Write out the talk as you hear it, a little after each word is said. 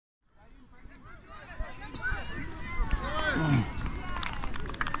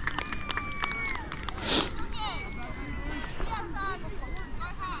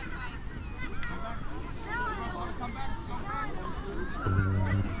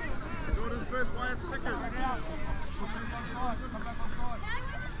That's second.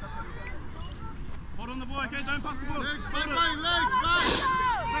 Hold on the ball, okay? Don't pass the ball. Legs back.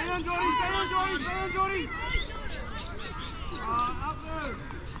 Stay on, Jordy. Stay on, Jordy. Stay on, Jordy. Up there.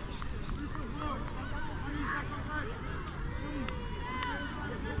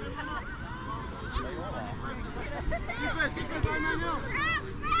 Defense, I know now.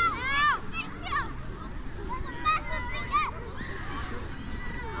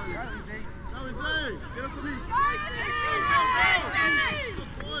 Get us a knee.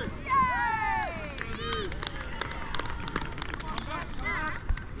 Good boy.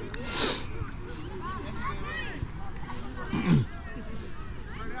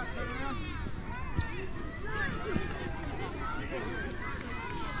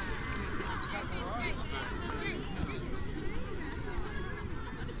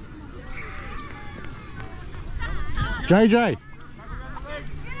 JJ.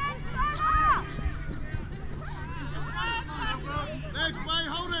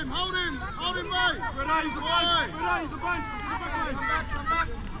 Hold him, mate. He's a bunch. He's a bunch. Get him back,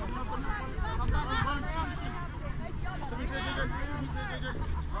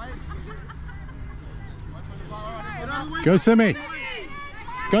 mate. Go Simi.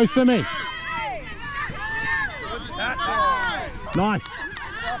 Go Simi. Nice.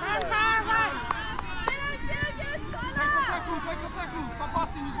 Take the tackle. Stop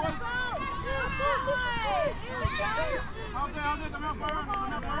passing, you boys. Out there, come out, Byron.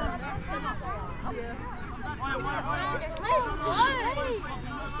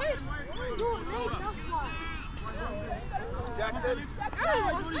 Jackson.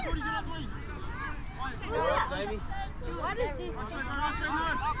 Jordy, get out the way. What is this?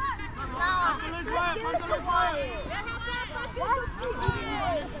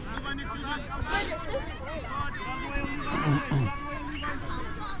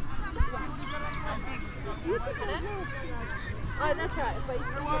 Oh, that's right.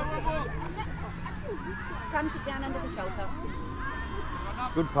 Come sit down under the shelter.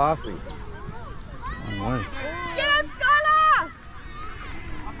 Good passing. Get him, Skylar!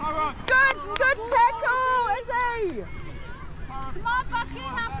 Good tackle, Izzy! Come on, Bucky,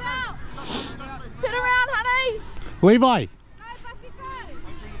 help out! Turn around, honey! Levi. Go, Bucky, go!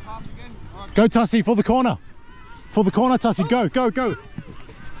 Go Tussie for the corner. For the corner, Tussie. Go.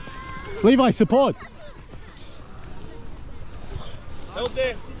 Levi, support. Held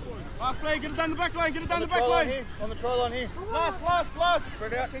there. Last play, get it down the back line, On the try line here. Last.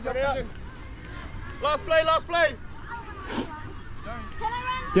 Spread out. Last play.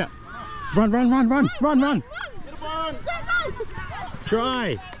 Yeah. Run. Get it, Byron.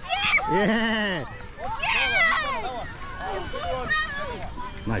 Try. Yeah.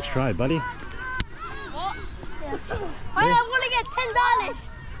 Nice try, buddy. I want to get $10.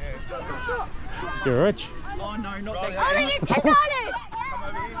 You're rich. I want to get $10.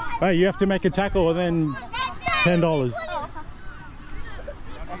 Hey, you have to make a tackle and then $10.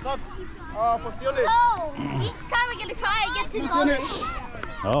 For Sealy. Oh, each time we get a try, I get $10.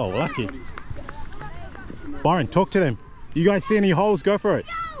 Oh, lucky. Byron, talk to them. You guys see any holes? Go for it.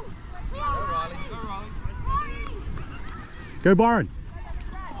 Go, Byron.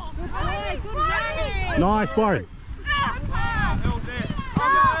 Nice, Byron. Held there.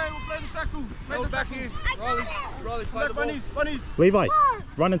 We'll play the tackle. Play the tackle. Riley, play the ball. Bunnies. Levi,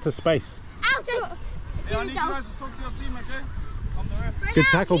 run into space. Yeah, I need you guys to talk to your team, okay? I'm the ref. Good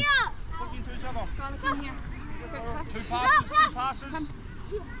tackle. Talking to each other. Two passes.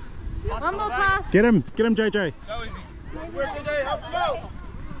 One more pass. Get him, JJ. Go easy. Work today, help them out.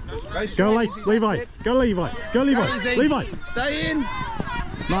 Go, Levi. Go, Levi. Levi. Stay in.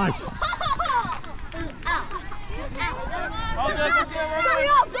 Nice.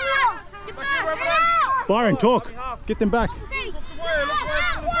 Byron, talk. Get them back.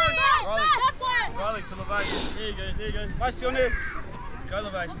 Riley, to Levay. Here you go. Nice, Sione. Go,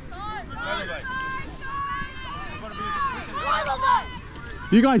 Levay.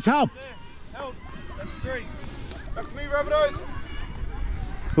 You guys help. Help. That's three. Back to me, Rabbitohs.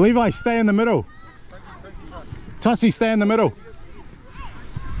 Levi, stay in the middle. Tussie, stay in the middle.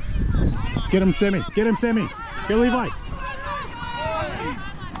 Get him, Semi. Get Levi. That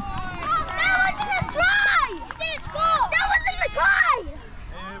wasn't a try! Didn't score! That wasn't a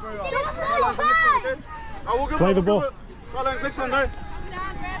try! Play the ball. Try lines next one, though.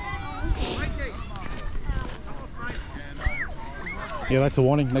 Yeah, that's a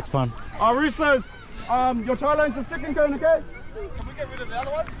warning. Next time. Roosters, your try line's the second cone, okay? Can we get rid of the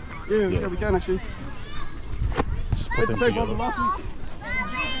other ones? Yeah, we can actually. Just put them Take one together. the last week.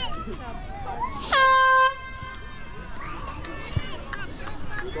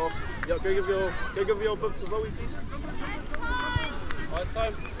 Yeah, go give your book to Zoe, please. Last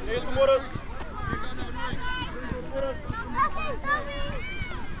time. Here's some waters.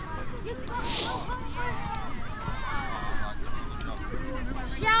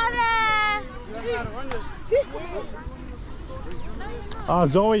 Ah,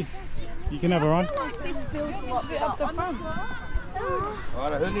 Zoe, you can have a run. This feels a lot bit up the front.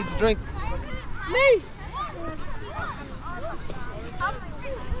 Alright, who needs a drink? Me!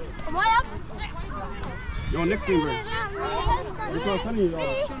 Am I up? You're next game, bro. That's what I'm telling you.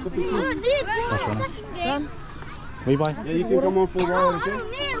 Just be cool. Levi, Yeah, you can come on for a while, okay?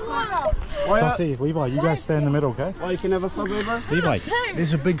 Why? Tassie, Levi, you guys stay in the middle, okay? Why you can have a subway, bro? Levi,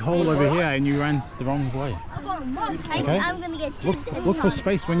 there's a big hole over here and you ran the wrong way. Okay? I'm gonna get Look for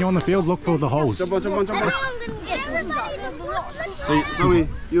space when you're on the field, look for the holes. Jump on, jump on, jump on. I'm gonna get everybody in the block. So, Zoe,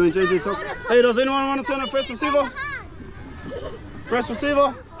 you and JJ talk. Hey, does anyone want to send a first receiver? First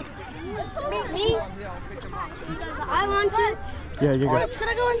receiver? Me? I want to. Yeah, you go. Can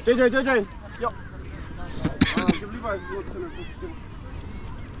I go in? JJ. Yup. Give Levi.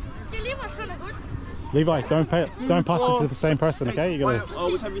 Levi's kind of good. Levi, don't pass it to the same person, okay? You gotta.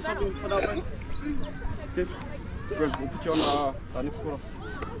 Always have you something for that, man. Okay. Good. We'll put you on the next quarter.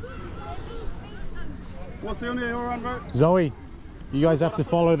 What's the only you're on, bro? Zoe, you guys have to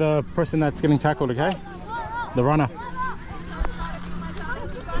follow the person that's getting tackled, okay? The runner.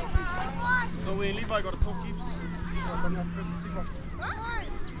 Zoe, Levi got to talk keeps.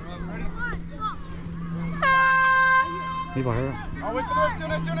 Levi, hurry up. Oh, wait for the rest, still.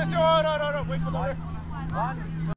 Wait for the rest.